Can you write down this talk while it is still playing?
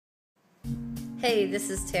Hey, this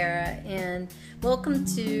is Tara, and welcome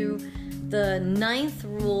to the 9th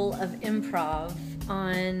rule of improv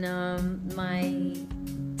on my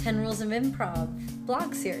 10 Rules of Improv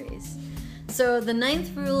blog series. So the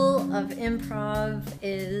 9th rule of improv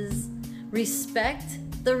is respect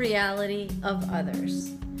the reality of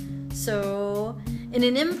others. So in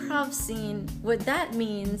an improv scene, what that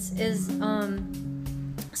means is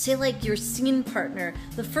say like your scene partner,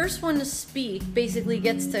 the first one to speak basically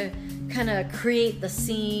gets to kind of create the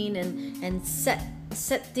scene and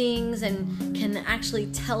set things and can actually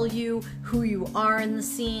tell you who you are in the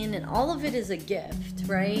scene, and all of it is a gift,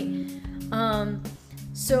 right?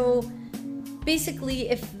 So basically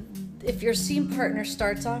if your scene partner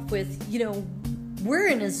starts off with, we're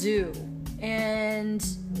in a zoo and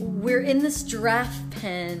we're in this giraffe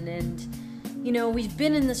pen, and we've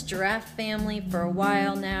been in this giraffe family for a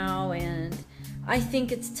while now, and I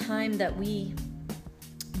think it's time that we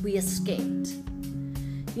escaped,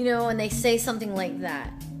 and they say something like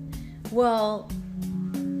that. Well,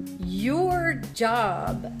 your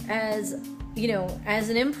job as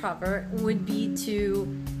an improver would be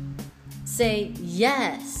to say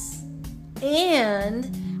yes, and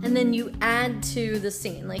then you add to the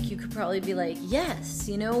scene. Like, you could probably be like, yes,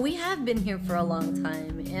 we have been here for a long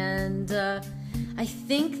time, and I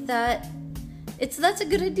think that's a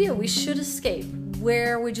good idea. We should escape.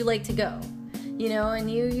 Where would you like to go? And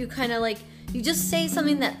you kind of like, you just say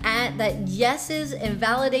something that yeses and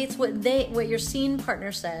validates what your scene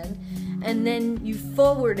partner said, and then you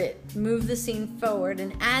forward it, move the scene forward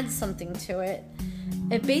and add something to it.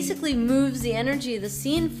 It basically moves the energy of the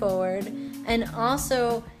scene forward and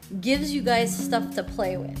also gives you guys stuff to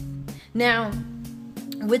play with. Now,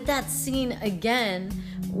 with that scene again,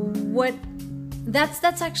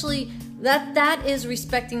 that is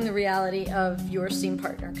respecting the reality of your scene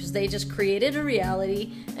partner, because they just created a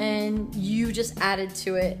reality and you just added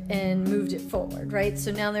to it and moved it forward, right?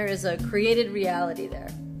 So now there is a created reality there.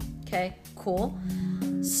 Okay, cool.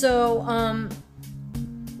 So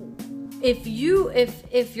if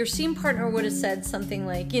your scene partner would have said something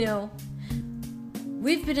like,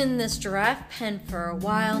 we've been in this giraffe pen for a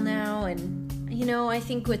while now, and I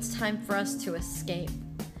think it's time for us to escape.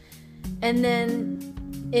 And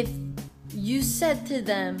then if you said to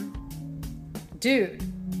them, dude,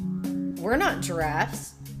 we're not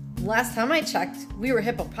giraffes. Last time I checked, we were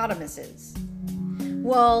hippopotamuses.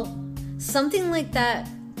 Well, something like that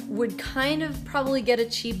would kind of probably get a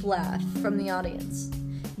cheap laugh from the audience.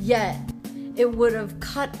 Yet, it would have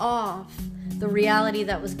cut off the reality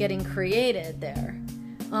that was getting created there.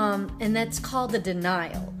 And that's called a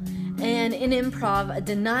denial. And in improv, a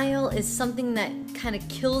denial is something that kind of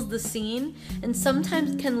kills the scene and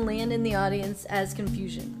sometimes can land in the audience as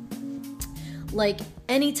confusion. Like,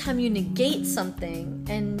 anytime you negate something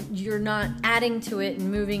and you're not adding to it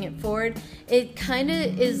and moving it forward, it kind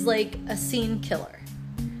of is like a scene killer.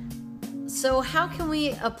 So how can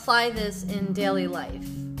we apply this in daily life?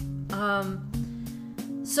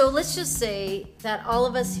 So let's just say that all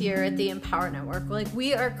of us here at the Empower Network,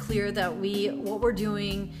 we are clear that what we're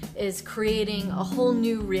doing is creating a whole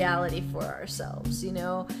new reality for ourselves,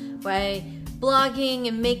 by blogging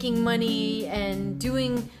and making money and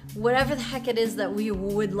doing whatever the heck it is that we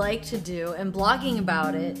would like to do and blogging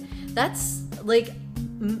about it. That's like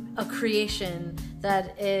a creation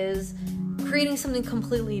that is creating something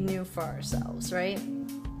completely new for ourselves, right?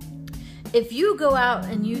 If you go out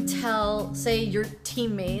and you tell, say, your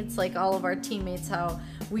teammates, like all of our teammates, how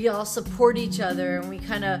we all support each other and we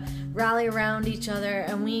kind of rally around each other,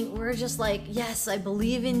 and we're just like, yes, I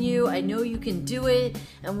believe in you, I know you can do it,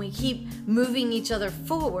 and we keep moving each other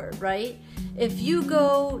forward, right? If you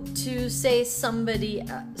go to, say,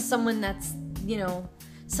 someone that's,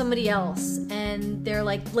 somebody else, and they're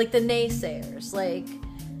like the naysayers,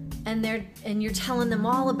 and you're telling them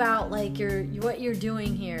all about what you're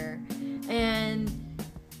doing here, and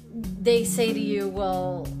they say to you,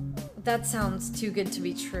 well, that sounds too good to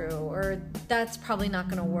be true, or that's probably not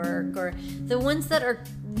going to work, or the ones that are,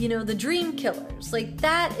 the dream killers,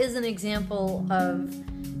 that is an example of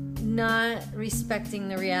not respecting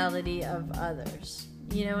the reality of others.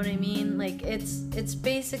 You know what I mean? It's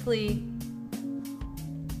basically,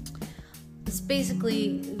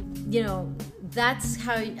 that's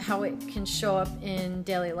how it can show up in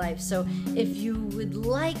daily life. So if you would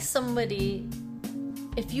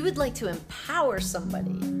like to empower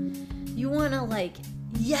somebody, you want to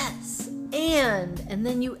yes, and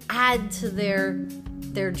then you add to their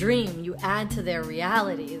dream, you add to their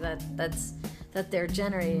reality that they're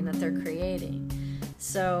generating, that they're creating.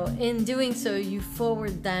 So in doing so, you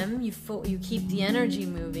forward them, you keep the energy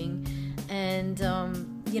moving, and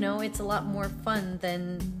it's a lot more fun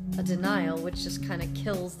than a denial, which just kind of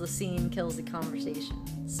kills the scene, kills the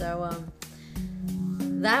conversation. So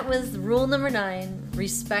that was rule number 9,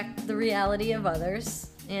 respect the reality of others.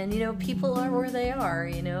 And, people are where they are,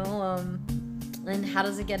 and how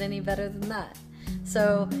does it get any better than that?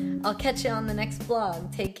 So I'll catch you on the next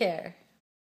blog. Take care.